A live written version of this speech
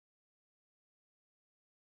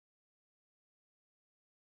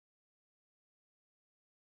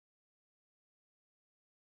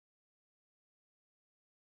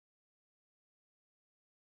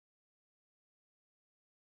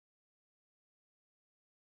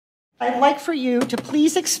I'd like for you to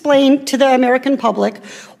please explain to the American public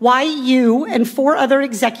why you and 4 other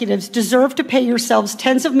executives deserve to pay yourselves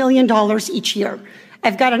tens of millions of dollars each year.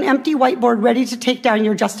 I've got an empty whiteboard ready to take down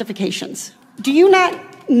your justifications. Do you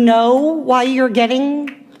not know why you're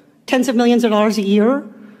getting tens of millions of dollars a year?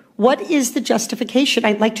 What is the justification?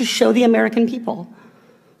 I'd like to show the American people.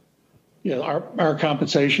 Yeah, our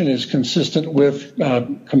compensation is consistent with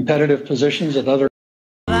competitive positions at other.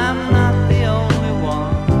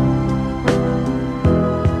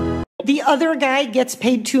 The other guy gets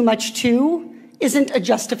paid too much too isn't a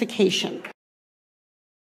justification.